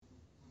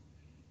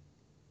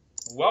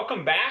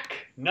Welcome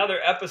back. Another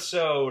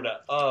episode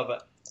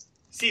of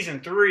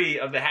Season 3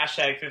 of the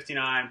Hashtag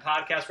 59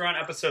 podcast. We're on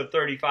episode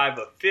 35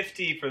 of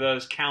 50 for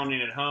those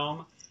counting at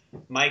home.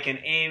 Mike and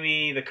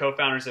Amy, the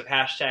co-founders of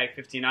Hashtag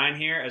 59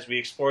 here as we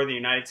explore the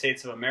United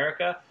States of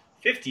America,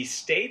 50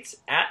 states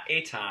at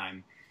a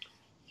time.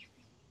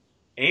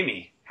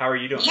 Amy, how are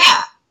you doing?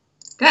 Yeah,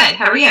 good.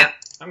 How are you?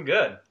 I'm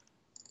good.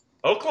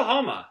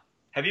 Oklahoma.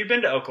 Have you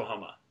been to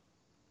Oklahoma?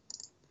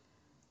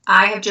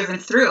 I have driven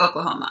through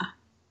Oklahoma.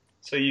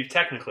 So you've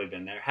technically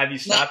been there. Have you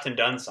stopped and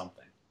done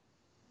something?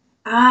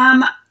 No.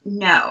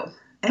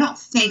 I don't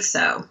think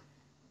so.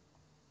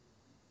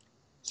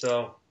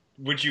 So,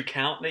 would you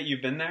count that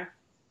you've been there?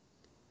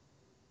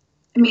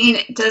 I mean,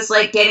 does,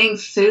 getting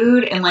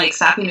food and,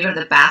 stopping to go to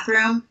the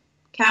bathroom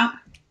count?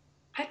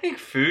 I think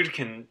food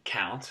can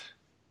count.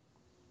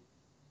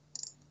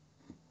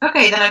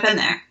 Okay, then I've been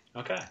there.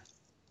 Okay.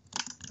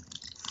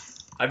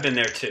 I've been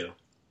there too.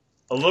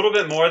 A little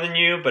bit more than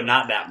you, but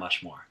not that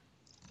much more.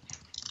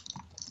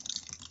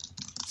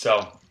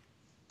 So,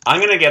 I'm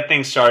going to get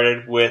things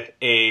started with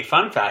a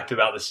fun fact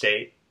about the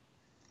state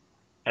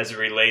as it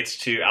relates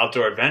to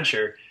outdoor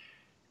adventure.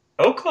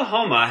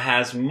 Oklahoma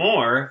has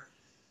more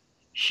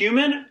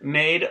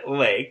human-made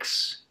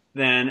lakes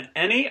than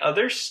any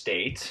other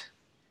state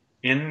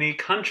in the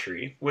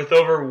country, with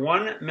over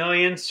 1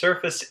 million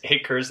surface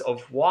acres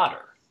of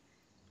water.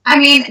 I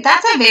mean,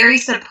 that's a very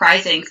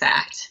surprising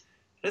fact.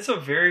 That's a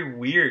very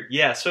weird,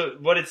 yeah. So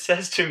what it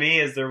says to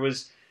me is there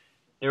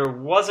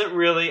wasn't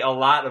really a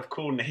lot of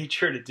cool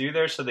nature to do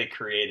there, so they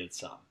created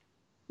some.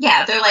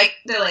 Yeah, they're like,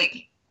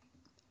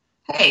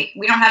 hey,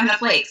 we don't have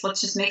enough lakes.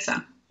 Let's just make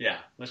some. Yeah,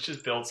 let's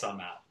just build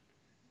some out.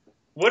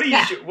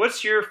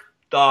 What's your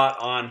thought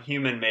on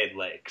human-made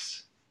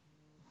lakes?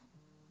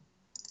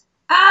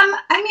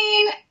 I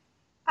mean,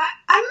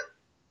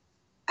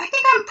 I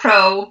think I'm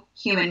pro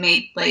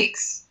human-made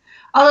lakes.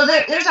 Although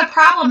there's a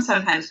problem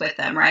sometimes with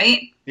them,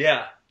 right?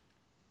 Yeah.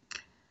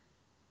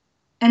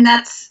 And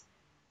that's,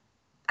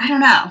 I don't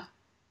know.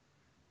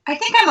 I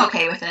think I'm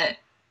okay with it.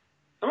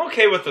 I'm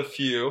okay with a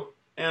few.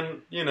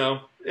 And,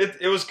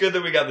 it was good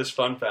that we got this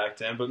fun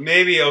fact in. But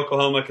maybe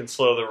Oklahoma can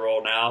slow the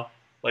roll now.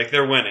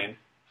 They're winning.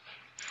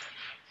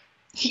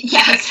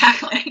 Yeah,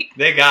 exactly.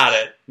 They got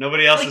it.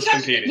 Nobody else is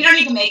competing. You don't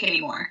need to make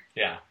any more.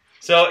 Yeah.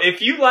 So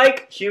if you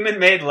like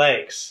human-made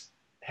lakes,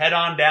 head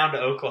on down to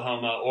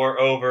Oklahoma or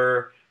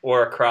over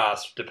or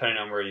across, depending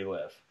on where you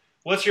live.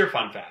 What's your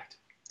fun fact?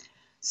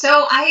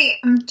 So I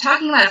am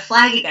talking about a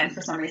flag again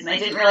for some reason. I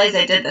didn't realize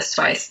I did this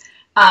twice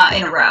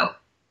in a row,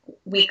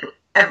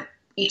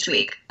 each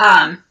week.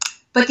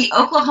 But the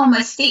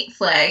Oklahoma state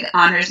flag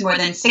honors more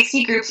than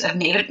 60 groups of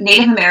Native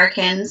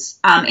Americans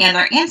and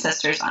their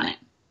ancestors on it.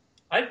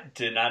 I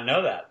did not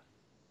know that.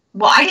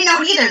 Well, I didn't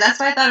know either. That's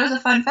why I thought it was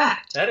a fun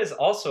fact. That is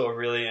also a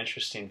really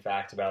interesting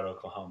fact about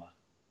Oklahoma.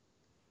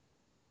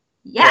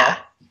 Yeah. Well,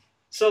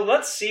 so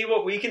let's see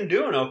what we can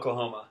do in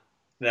Oklahoma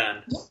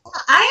then. Yeah,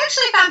 I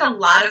actually found a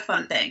lot of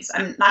fun things.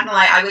 I'm not going to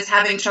lie. I was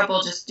having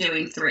trouble just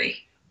doing 3.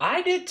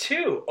 I did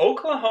too.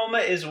 Oklahoma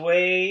is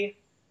way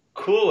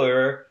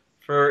cooler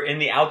in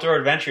the outdoor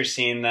adventure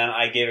scene than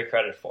I gave it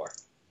credit for.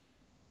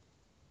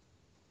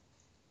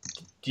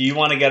 Do you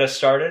want to get us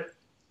started?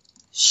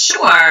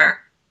 Sure.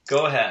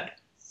 Go ahead.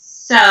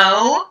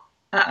 So,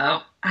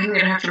 I'm going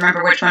to have to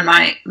remember which one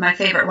my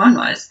favorite one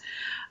was.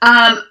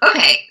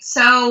 Okay,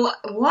 so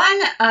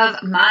one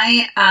of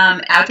my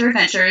outdoor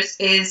adventures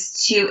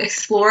is to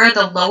explore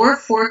the Lower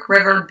Fork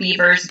River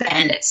Beavers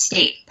Bend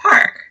State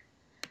Park.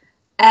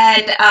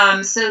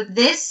 And so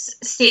this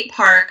state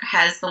park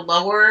has the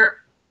Lower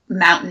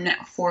Mountain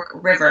Fork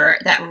River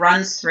that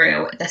runs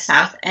through the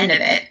south end of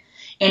it.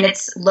 And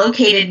it's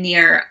located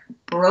near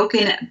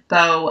Broken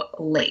Bow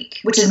Lake,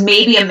 which is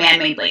maybe a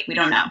man-made lake. We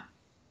don't know.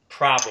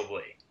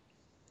 Probably.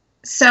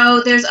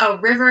 So there's a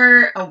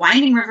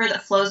winding river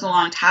that flows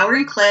along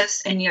towering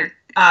cliffs and near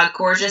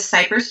gorgeous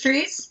cypress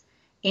trees.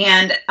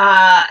 And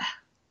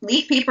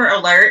leaf peeper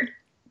alert,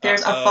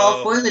 there's a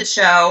fall foliage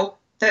show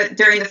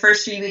during the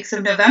first few weeks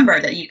of November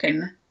that you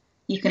can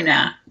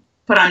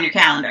put on your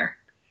calendar.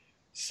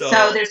 So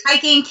there's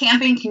hiking,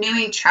 camping,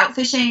 canoeing, trout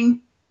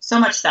fishing, so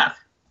much stuff.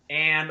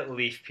 And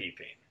leaf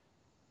peeping.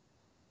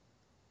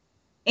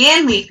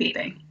 And leaf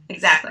peeping,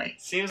 exactly.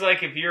 Seems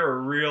like if you're a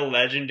real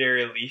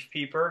legendary leaf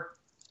peeper,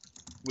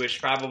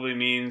 which probably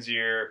means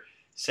you're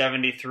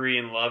 73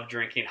 and love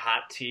drinking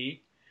hot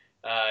tea,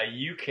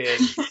 you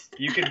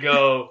could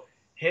go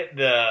hit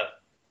the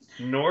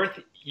north.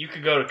 You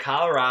could go to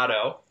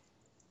Colorado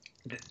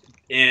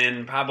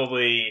in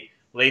probably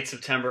late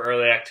September,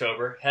 early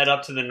October. Head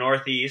up to the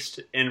northeast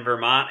in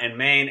Vermont and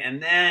Maine,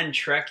 and then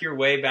trek your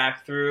way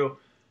back through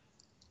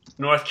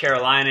North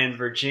Carolina and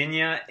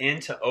Virginia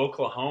into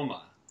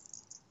Oklahoma.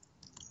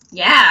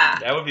 Yeah.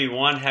 That would be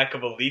one heck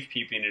of a leaf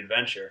peeping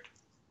adventure.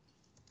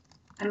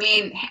 I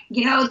mean,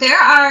 there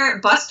are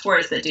bus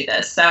tours that do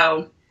this,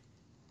 so.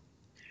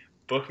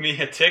 Book me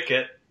a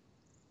ticket.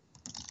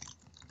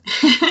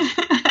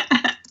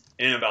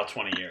 In about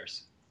 20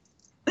 years.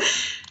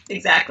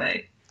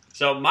 Exactly.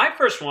 So my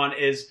first one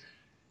is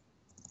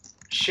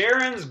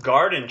Sharon's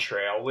Garden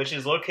Trail, which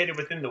is located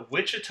within the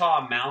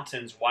Wichita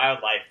Mountains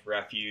Wildlife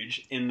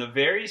Refuge in the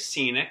very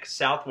scenic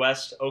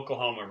southwest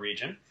Oklahoma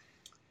region.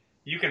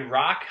 You can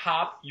rock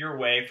hop your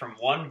way from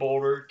one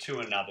boulder to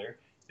another.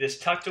 This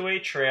tucked away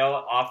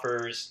trail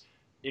offers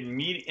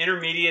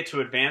intermediate to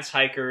advanced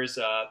hikers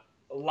a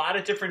lot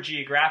of different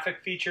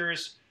geographic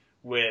features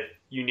with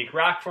unique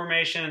rock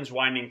formations,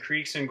 winding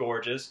creeks, and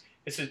gorges.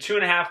 It's a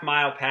 2.5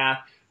 mile path.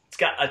 It's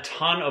got a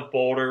ton of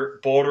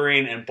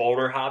bouldering and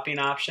boulder hopping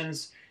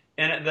options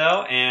in it,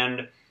 though,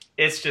 and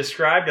it's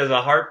described as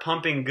a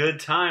heart-pumping good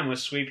time with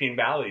sweeping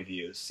valley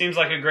views. Seems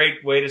like a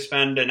great way to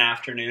spend an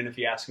afternoon, if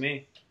you ask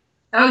me.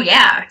 Oh,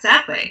 yeah,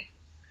 exactly.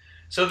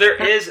 So there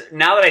is,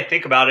 now that I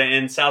think about it,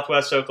 in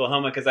southwest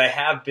Oklahoma, because I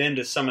have been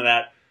to some of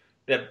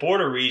that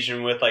border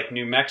region with like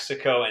New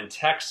Mexico and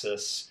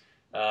Texas,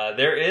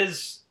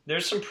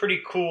 there's some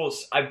pretty cool,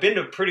 I've been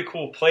to pretty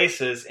cool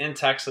places in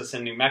Texas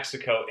and New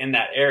Mexico in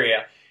that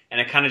area, and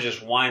it kind of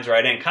just winds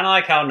right in. Kind of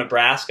like how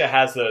Nebraska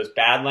has those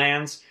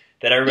Badlands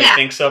that everybody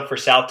thinks of for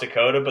South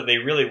Dakota, but they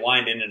really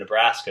wind into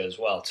Nebraska as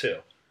well, too.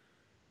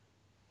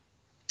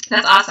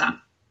 That's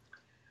awesome.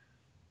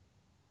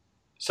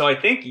 So I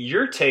think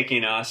you're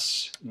taking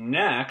us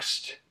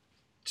next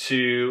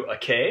to a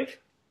cave?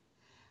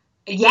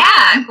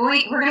 Yeah,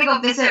 we're going to go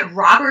visit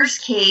Robbers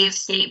Cave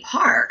State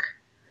Park.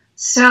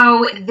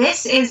 So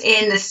this is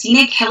in the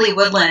scenic hilly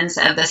woodlands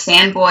of the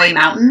Sandboy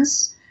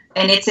Mountains,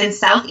 and it's in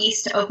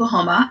southeast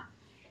Oklahoma.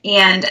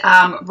 And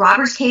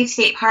Robbers Cave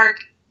State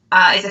Park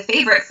is a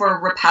favorite for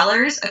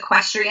rappellers,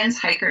 equestrians,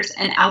 hikers,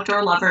 and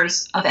outdoor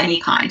lovers of any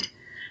kind.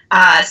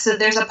 So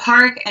there's a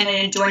park and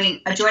an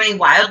adjoining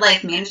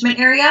wildlife management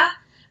area.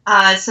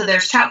 So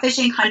there's trout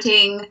fishing,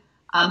 hunting,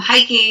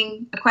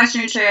 hiking,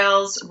 equestrian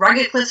trails,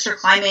 rugged cliffs for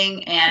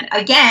climbing, and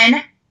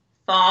again,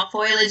 fall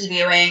foliage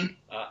viewing.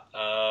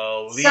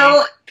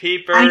 Leaf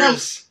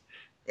peepers.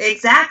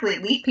 Exactly,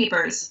 leaf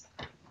peepers.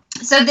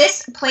 So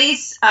this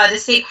place, the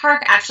state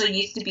park, actually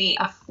used to be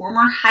a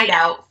former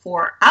hideout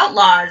for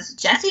outlaws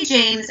Jesse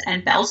James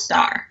and Belle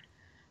Starr.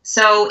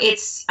 So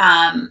it's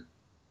kind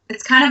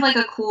of like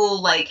a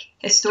cool, like,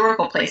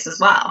 historical place as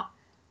well.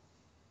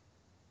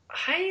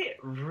 I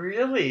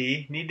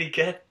really need to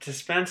get to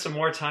spend some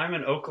more time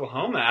in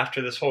Oklahoma after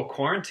this whole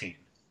quarantine.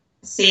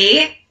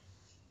 See?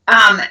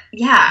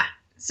 Yeah.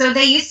 So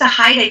they used to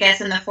hide, I guess,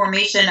 in the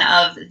formation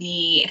of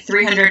the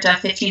 300 to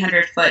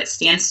 1,500 foot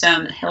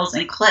sandstone hills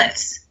and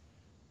cliffs.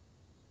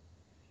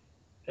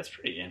 That's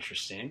pretty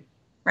interesting.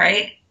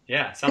 Right?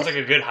 Yeah, sounds like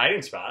a good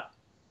hiding spot.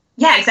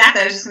 Yeah,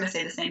 exactly. I was just going to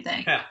say the same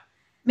thing. Yeah.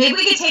 Maybe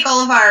we could take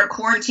all of our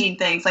quarantine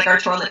things, like our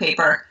toilet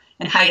paper,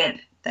 and hide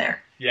it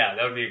there. Yeah,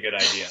 that would be a good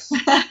idea.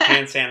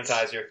 Hand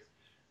sanitizer.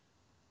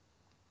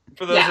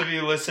 For those of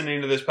you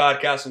listening to this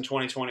podcast in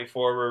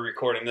 2024, we're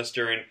recording this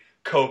during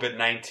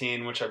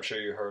COVID-19, which I'm sure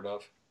you heard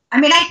of. I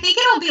mean, I think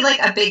it'll be like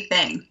a big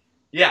thing.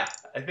 Yeah,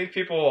 I think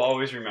people will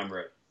always remember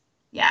it.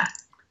 Yeah.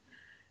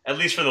 At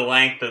least for the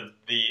length of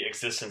the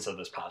existence of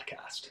this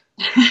podcast.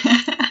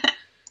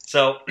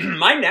 So,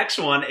 my next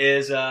one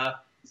is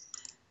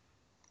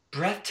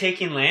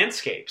breathtaking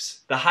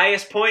landscapes. The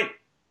highest point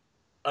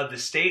of the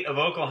state of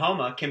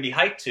Oklahoma can be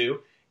hiked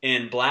to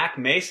in Black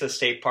Mesa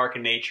State Park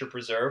and Nature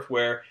Preserve,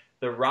 where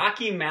the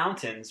Rocky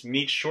Mountains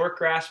meet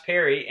Shortgrass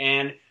Prairie,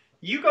 and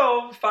you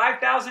go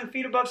 5,000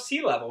 feet above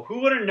sea level.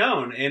 Who would have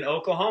known in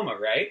Oklahoma,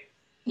 right?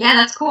 Yeah,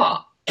 that's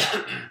cool.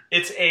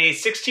 It's a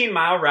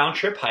 16-mile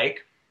round-trip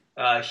hike,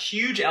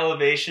 huge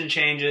elevation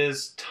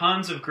changes,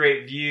 tons of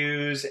great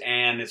views,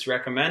 and it's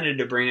recommended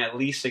to bring at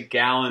least a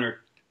gallon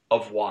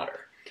of water.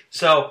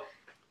 So,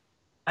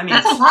 I mean,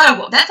 that's a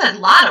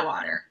lot of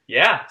water.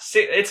 Yeah,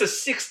 it's a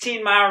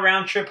 16-mile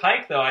round-trip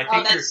hike, though. I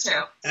think that's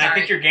true. And I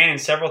think you're gaining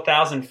several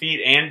thousand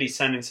feet and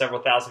descending several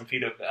thousand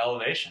feet of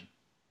elevation.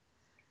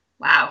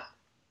 Wow,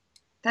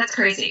 that's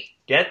crazy.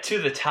 Get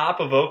to the top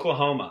of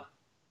Oklahoma.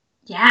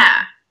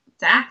 Yeah,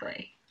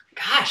 exactly.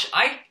 Gosh,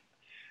 I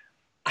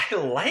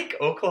like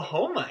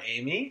Oklahoma,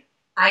 Amy.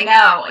 I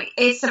know.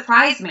 It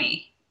surprised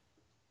me.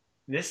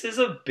 This is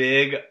a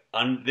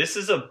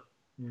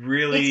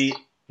really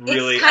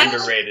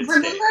underrated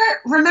state.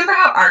 Remember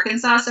how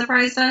Arkansas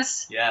surprised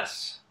us?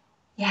 Yes.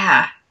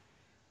 Yeah.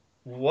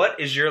 What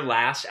is your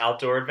last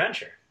outdoor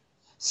adventure?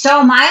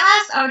 So my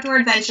last outdoor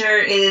adventure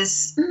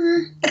is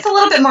it's a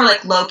little bit more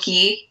like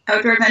low-key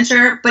outdoor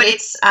adventure, but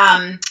it's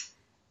a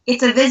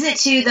visit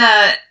to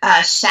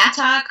the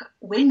Shattuck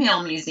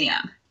Windmill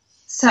Museum.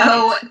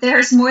 So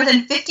there's more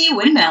than 50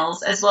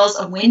 windmills as well as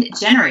a wind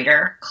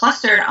generator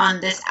clustered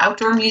on this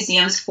outdoor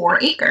museum's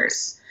 4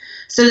 acres.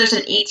 So there's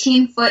an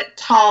 18-foot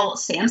tall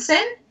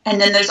Samson, and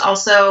then there's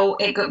also,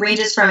 it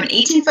ranges from an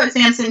 18-foot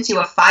Samson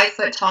to a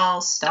 5-foot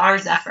tall Star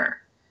Zephyr.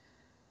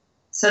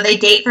 So they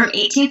date from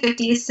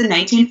 1850s to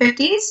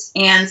 1950s,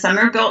 and some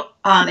are built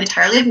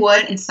entirely of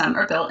wood, and some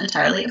are built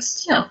entirely of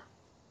steel.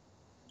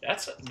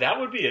 That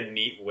would be a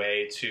neat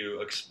way to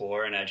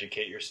explore and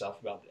educate yourself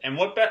about. And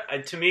what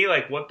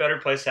better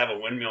place to have a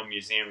windmill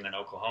museum than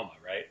Oklahoma,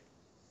 right?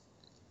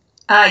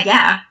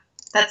 Yeah,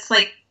 that's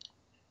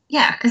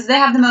because they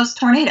have the most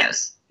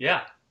tornadoes.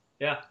 Yeah.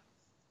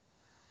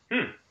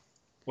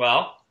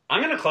 Well,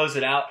 I'm going to close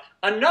it out.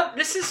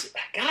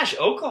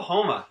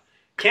 Oklahoma.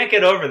 Can't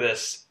get over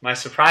this, my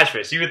surprise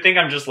face. You would think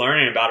I'm just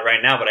learning about it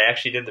right now, but I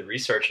actually did the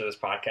research for this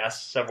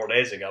podcast several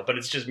days ago, but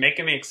it's just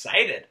making me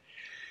excited.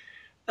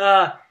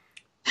 Lake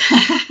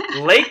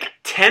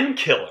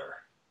Tenkiller.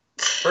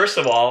 First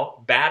of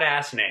all,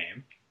 badass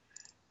name.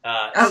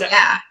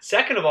 Yeah.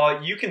 Second of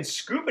all, you can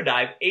scuba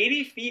dive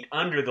 80 feet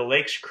under the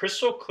lake's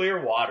crystal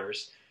clear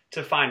waters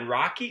to find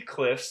rocky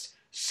cliffs,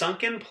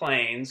 sunken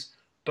plains,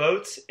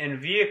 boats, and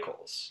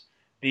vehicles.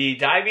 The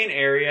diving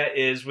area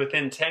is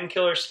within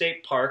Tenkiller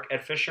State Park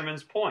at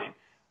Fisherman's Point,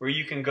 where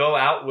you can go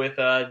out with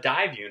a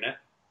dive unit.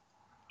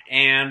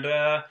 And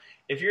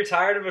if you're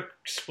tired of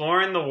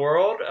exploring the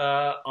world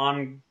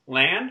on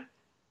land,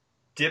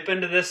 dip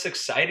into this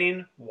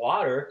exciting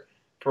water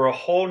for a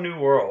whole new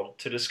world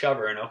to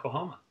discover in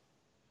Oklahoma.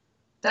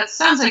 That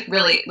sounds like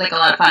really like a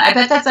lot of fun. I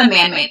bet that's a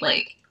man-made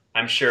lake.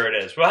 I'm sure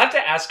it is. We'll have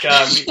to ask.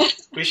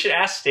 We should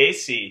ask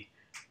Stacy,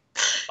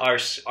 our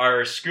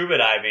scuba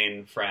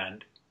diving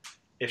friend,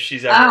 if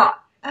she's ever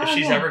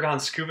ever gone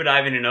scuba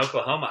diving in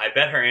Oklahoma. I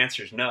bet her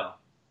answer is no.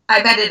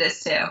 I bet it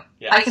is too.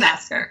 Yes. I can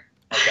ask her.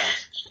 Okay.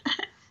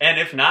 And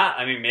if not,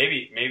 I mean,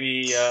 maybe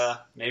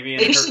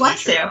she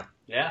wants to.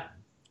 Yeah,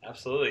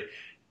 absolutely.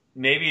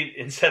 Maybe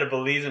instead of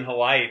Belize and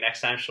Hawaii,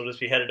 next time she'll just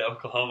be headed to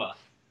Oklahoma.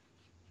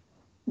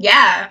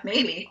 Yeah,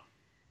 maybe.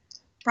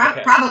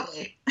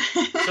 Probably.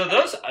 So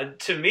those,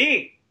 to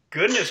me,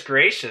 goodness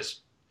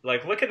gracious,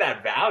 like look at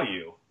that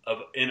value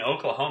in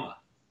Oklahoma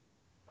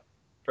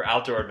for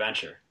outdoor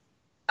adventure.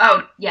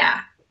 Oh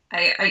yeah,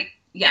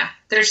 yeah.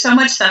 There's so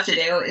much stuff to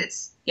do.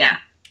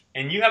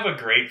 And you have a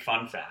great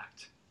fun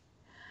fact.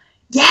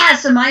 Yeah.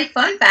 So my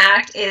fun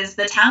fact is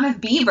the town of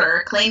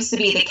Beaver claims to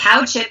be the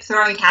cow chip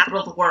throwing capital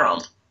of the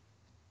world.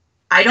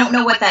 I don't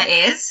know what that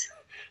is.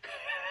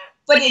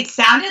 But it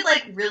sounded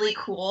like really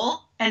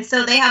cool, and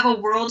so they have a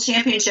world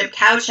championship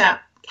cow chip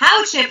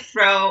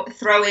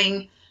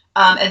throwing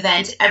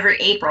event every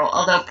April.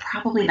 Although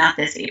probably not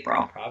this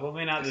April.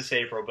 Probably not this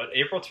April, but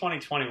April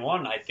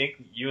 2021. I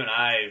think you and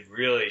I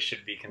really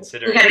should be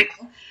considering.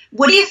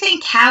 What do you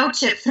think cow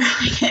chip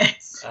throwing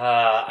is?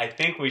 I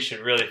think we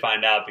should really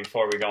find out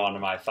before we go on to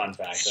my fun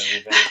fact. Don't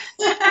you think?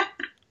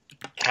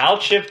 Cow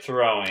chip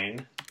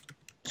throwing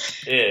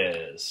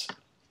is.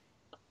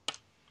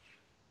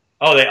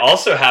 Oh, they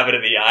also have it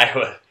at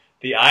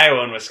the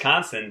Iowa and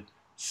Wisconsin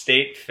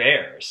state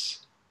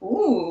fairs.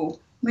 Ooh,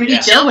 maybe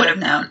Jill would have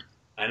known.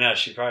 I know,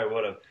 she probably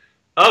would have.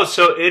 Oh,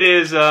 so it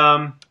is,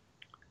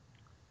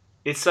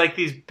 it's like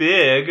these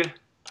big,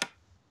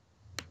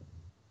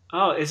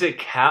 is it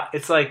cow?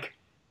 It's like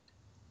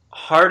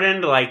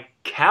hardened like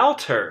cow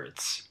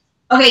turds.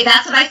 Okay,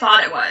 that's what I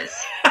thought it was.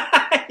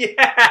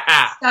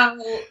 Yeah.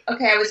 So,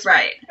 okay, I was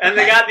right. And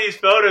they got these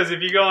photos, if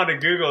you go onto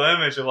Google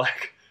Image, of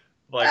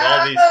all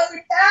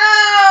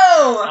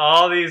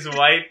these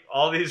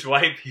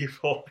white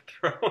people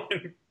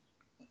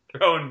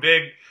throwing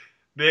big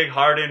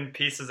hardened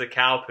pieces of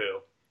cow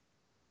poo.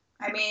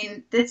 I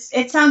mean,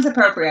 it sounds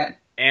appropriate.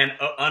 And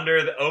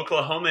under the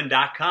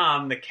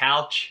Oklahoman.com,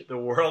 the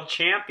World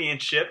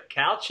Championship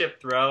cow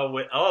chip throw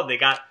they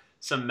got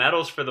some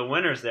medals for the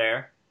winners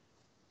there.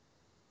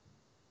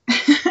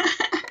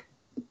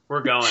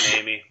 We're going,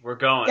 Amy. We're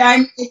going.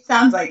 Yeah, it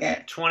sounds like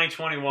it.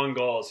 2021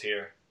 goals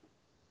here.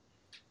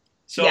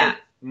 So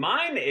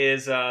mine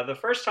is the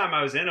first time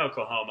I was in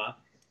Oklahoma,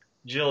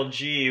 Jill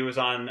G, who was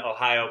on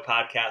Ohio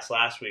podcast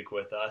last week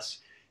with us,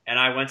 and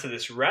I went to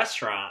this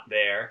restaurant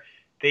there.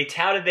 They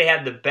touted they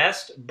had the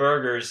best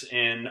burgers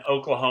in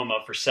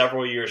Oklahoma for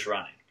several years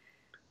running.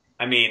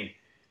 I mean,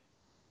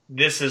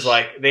 this is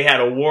like, they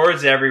had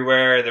awards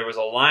everywhere. There was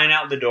a line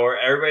out the door.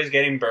 Everybody's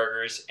getting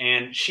burgers.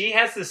 And she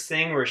has this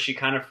thing where she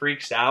kind of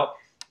freaks out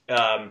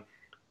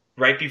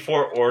right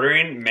before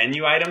ordering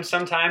menu items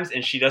sometimes,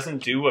 and she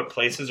doesn't do what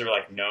places are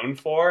like known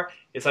for.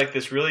 It's like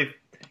this really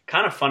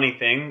kind of funny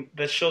thing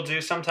that she'll do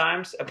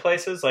sometimes at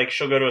places. Like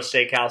she'll go to a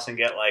steakhouse and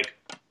get like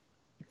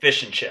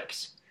fish and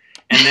chips,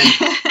 and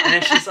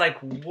then she's like,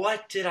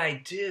 "What did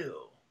I do?"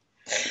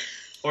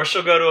 Or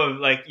she'll go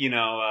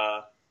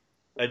to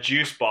a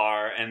juice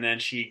bar, and then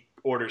she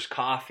orders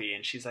coffee,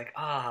 and she's like,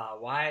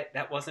 why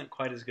that wasn't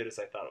quite as good as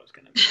I thought it was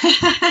going to be.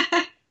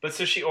 But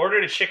so she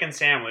ordered a chicken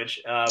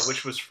sandwich,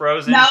 which was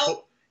frozen.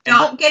 No,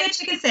 don't get a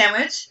chicken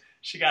sandwich.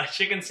 She got a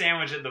chicken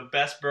sandwich at the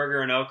best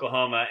burger in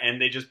Oklahoma, and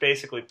they just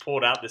basically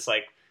pulled out this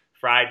like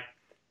fried,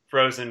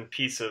 frozen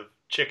piece of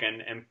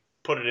chicken and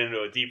put it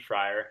into a deep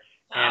fryer.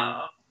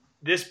 And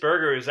this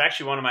burger is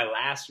actually one of my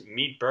last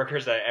meat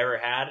burgers that I ever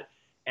had,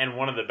 and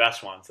one of the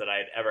best ones that I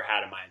had ever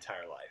had in my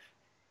entire life.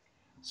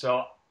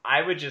 So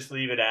I would just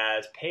leave it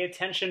as pay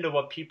attention to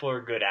what people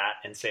are good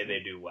at and say they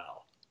do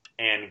well,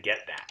 and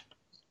get that.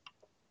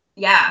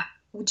 Yeah.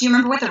 Do you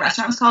remember what the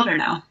restaurant was called or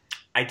no?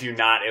 I do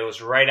not. It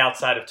was right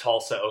outside of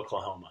Tulsa,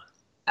 Oklahoma.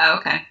 Oh,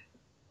 okay.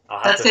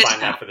 I'll have to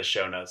find that for the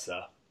show notes,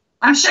 though.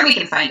 I'm sure we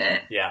can find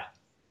it. Yeah.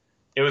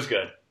 It was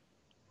good.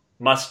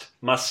 Must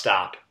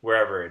stop,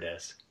 wherever it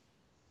is.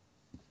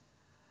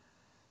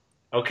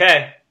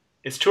 Okay.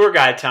 It's tour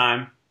guide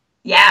time.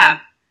 Yeah.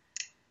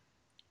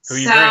 Who are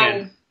you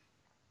bringing?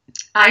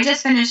 I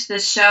just finished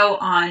this show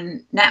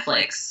on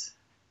Netflix,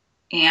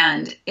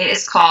 and it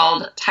is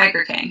called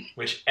Tiger King.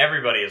 Which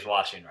everybody is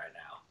watching right now.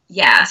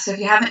 Yeah, so if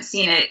you haven't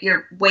seen it,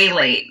 you're way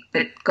late,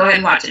 but go ahead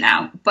and watch it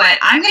now. But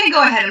I'm going to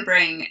go ahead and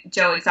bring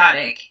Joe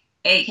Exotic,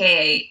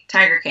 a.k.a.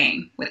 Tiger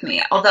King, with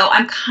me. Although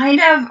I'm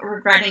kind of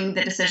regretting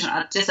the decision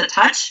just a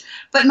touch,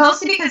 but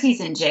mostly because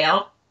he's in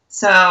jail.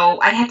 So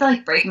I had to,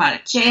 like, break him out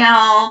of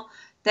jail.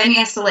 Then he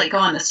has to, like, go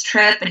on this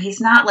trip, and he's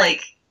not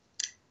like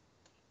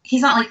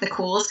the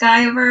coolest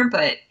guy ever,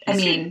 but I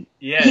mean,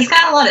 he's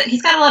got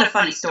a lot of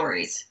funny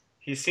stories.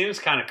 He seems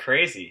kind of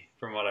crazy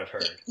from what I've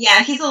heard.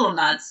 Yeah, he's a little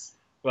nuts.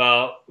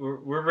 Well,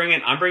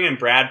 I'm bringing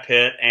Brad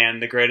Pitt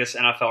and the greatest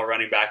NFL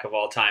running back of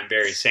all time,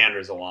 Barry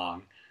Sanders,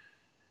 along.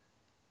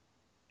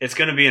 It's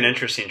going to be an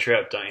interesting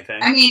trip, don't you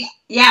think? I mean,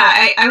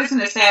 yeah, I was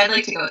going to say I'd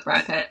like to go with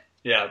Brad Pitt.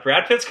 Yeah,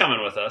 Brad Pitt's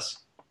coming with us.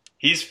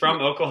 He's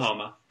from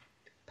Oklahoma.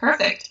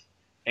 Perfect.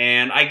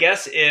 And I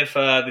guess if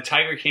the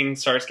Tiger King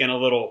starts getting a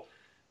little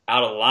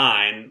out of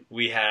line,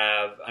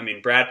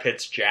 Brad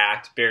Pitt's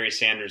jacked, Barry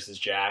Sanders is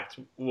jacked.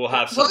 We'll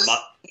have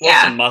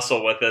some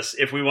muscle with us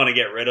if we want to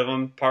get rid of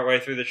him partway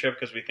through the trip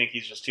because we think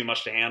he's just too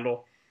much to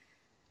handle.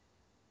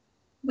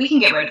 We can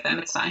get rid of him,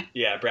 it's fine.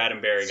 Yeah, Brad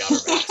and Barry got our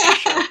backs for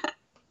sure.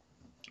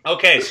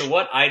 Okay, so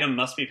what item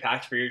must be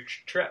packed for your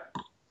trip?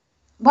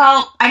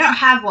 Well, I don't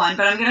have one,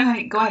 but I'm going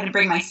to go ahead and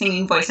bring my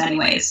singing voice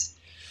anyways.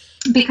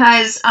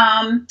 Because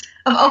of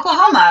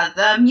Oklahoma,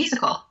 the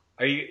musical.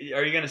 Are you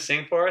going to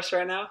sing for us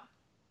right now?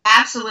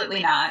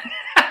 Absolutely not.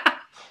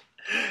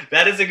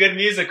 That is a good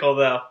musical,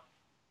 though.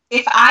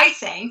 If I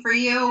sang for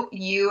you,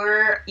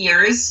 your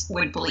ears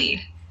would bleed.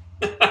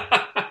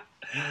 I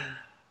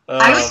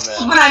was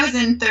told when I was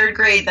in 3rd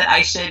grade that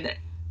I should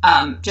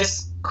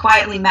just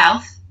quietly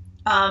mouth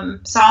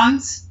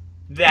songs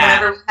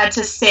whenever we had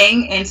to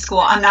sing in school.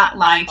 I'm not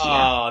lying to you.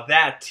 Oh,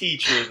 that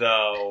teacher,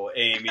 though,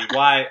 Amy.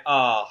 Why?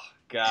 Oh,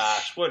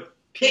 gosh. What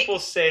people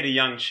say to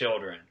young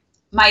children.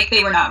 Mike,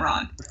 they were not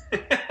wrong.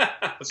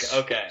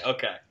 Okay.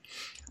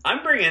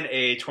 I'm bringing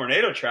a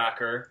tornado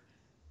tracker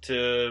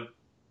to,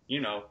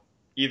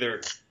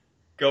 either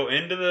go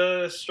into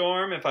the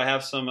storm if I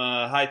have some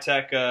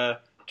high-tech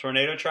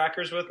tornado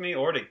trackers with me,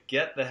 or to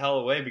get the hell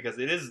away because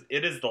it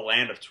is the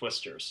land of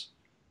twisters.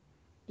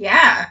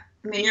 Yeah.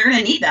 I mean, you're going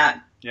to need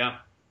that. Yeah.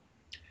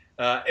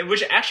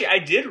 Which actually, I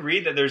did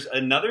read that there's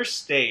another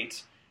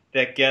state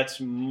that gets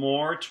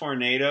more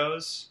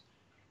tornadoes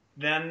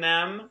than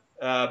them.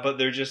 But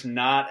they're just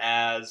not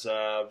as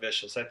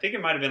vicious. I think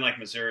it might have been like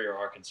Missouri or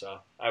Arkansas.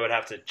 I would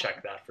have to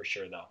check that for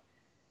sure, though.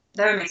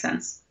 That would make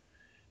sense.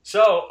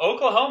 So,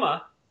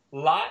 Oklahoma,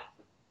 lot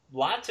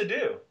to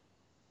do.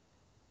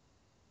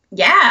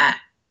 Yeah.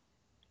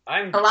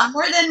 A lot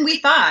more than we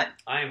thought.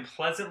 I am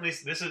pleasantly...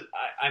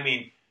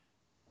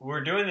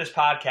 we're doing this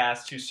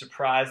podcast to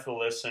surprise the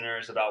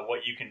listeners about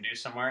what you can do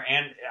somewhere.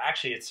 And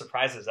actually, it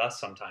surprises us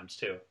sometimes,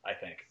 too, I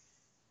think,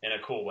 in a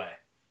cool way.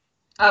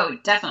 Oh,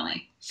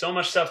 definitely. So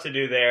much stuff to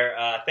do there.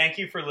 Thank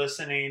you for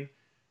listening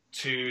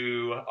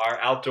to our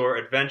Outdoor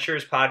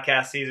Adventures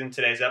podcast season.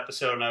 Today's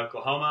episode in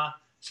Oklahoma.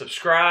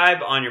 Subscribe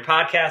on your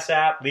podcast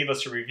app. Leave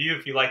us a review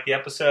if you like the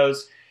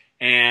episodes.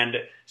 And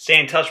stay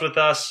in touch with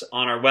us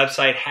on our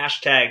website,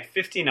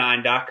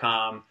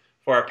 #59.com,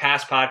 for our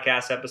past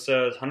podcast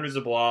episodes, hundreds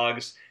of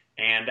blogs,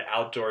 and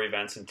outdoor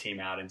events and team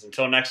outings.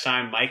 Until next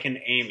time, Mike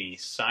and Amy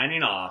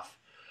signing off.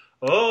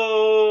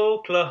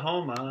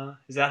 Oklahoma.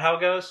 Is that how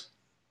it goes?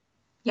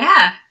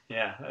 Yeah.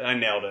 Yeah, I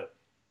nailed it.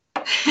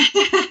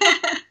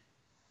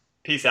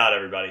 Peace out,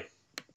 everybody.